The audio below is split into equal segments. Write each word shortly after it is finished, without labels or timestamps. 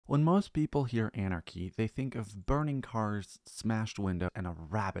When most people hear anarchy, they think of burning cars, smashed windows, and a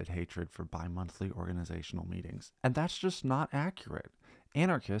rabid hatred for bimonthly organizational meetings. And that's just not accurate.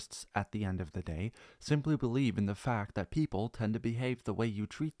 Anarchists, at the end of the day, simply believe in the fact that people tend to behave the way you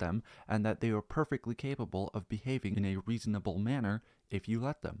treat them and that they are perfectly capable of behaving in a reasonable manner if you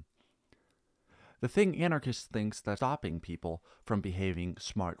let them. The thing anarchists think that's stopping people from behaving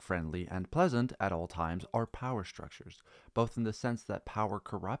smart, friendly, and pleasant at all times are power structures, both in the sense that power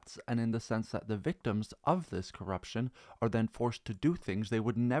corrupts and in the sense that the victims of this corruption are then forced to do things they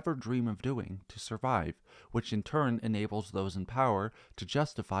would never dream of doing to survive, which in turn enables those in power to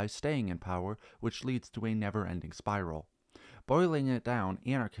justify staying in power, which leads to a never-ending spiral. Boiling it down,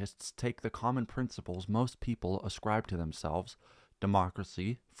 anarchists take the common principles most people ascribe to themselves: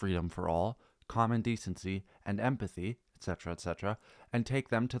 democracy, freedom for all, common decency, and empathy, etc., and take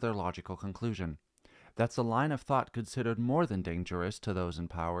them to their logical conclusion. That's a line of thought considered more than dangerous to those in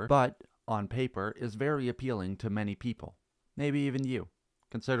power, but, on paper, is very appealing to many people. Maybe even you.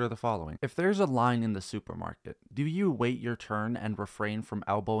 Consider the following. If there's a line in the supermarket, do you wait your turn and refrain from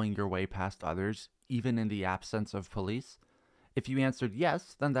elbowing your way past others, even in the absence of police? If you answered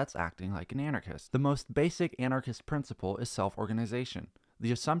yes, then that's acting like an anarchist. The most basic anarchist principle is self-organization.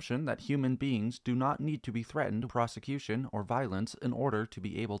 The assumption that human beings do not need to be threatened with prosecution or violence in order to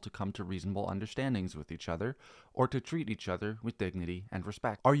be able to come to reasonable understandings with each other, or to treat each other with dignity and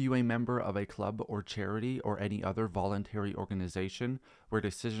respect. Are you a member of a club or charity or any other voluntary organization where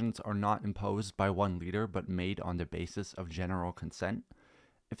decisions are not imposed by one leader but made on the basis of general consent?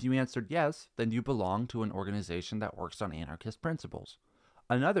 If you answered yes, then you belong to an organization that works on anarchist principles.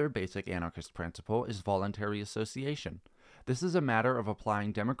 Another basic anarchist principle is voluntary association. This is a matter of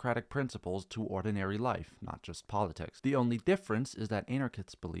applying democratic principles to ordinary life, not just politics. The only difference is that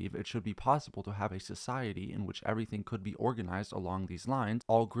anarchists believe it should be possible to have a society in which everything could be organized along these lines,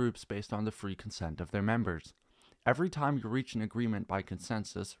 all groups based on the free consent of their members. Every time you reach an agreement by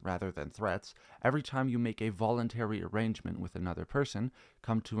consensus rather than threats, every time you make a voluntary arrangement with another person,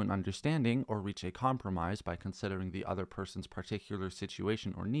 come to an understanding, or reach a compromise by considering the other person's particular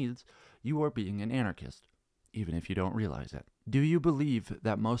situation or needs, you are being an anarchist, even if you don't realize it. Do you believe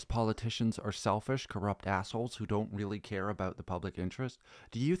that most politicians are selfish, corrupt assholes who don't really care about the public interest?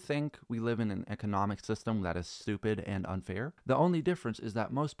 Do you think we live in an economic system that is stupid and unfair? The only difference is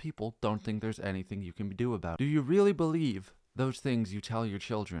that most people don't think there's anything you can do about it. Do you really believe those things you tell your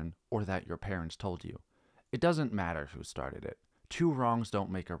children or that your parents told you? It doesn't matter who started it. Two wrongs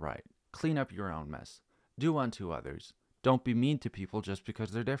don't make a right. Clean up your own mess. Do unto others. Don't be mean to people just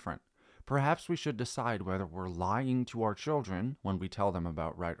because they're different. Perhaps we should decide whether we're lying to our children when we tell them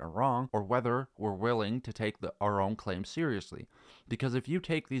about right or wrong, or whether we're willing to take our own claims seriously. Because if you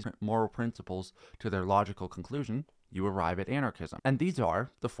take these moral principles to their logical conclusion, you arrive at anarchism. And these are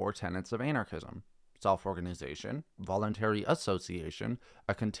the 4 tenets of anarchism: self-organization, voluntary association,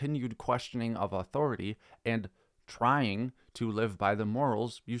 a continued questioning of authority, and trying to live by the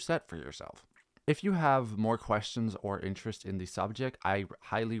morals you set for yourself. If you have more questions or interest in the subject, I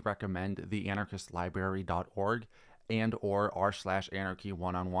highly recommend theanarchistlibrary.org and or r/anarchy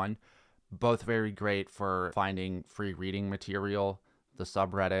one-on-one. Both very great for finding free reading material. The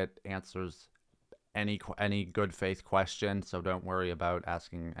subreddit answers any good faith question, so don't worry about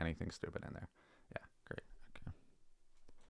asking anything stupid in there.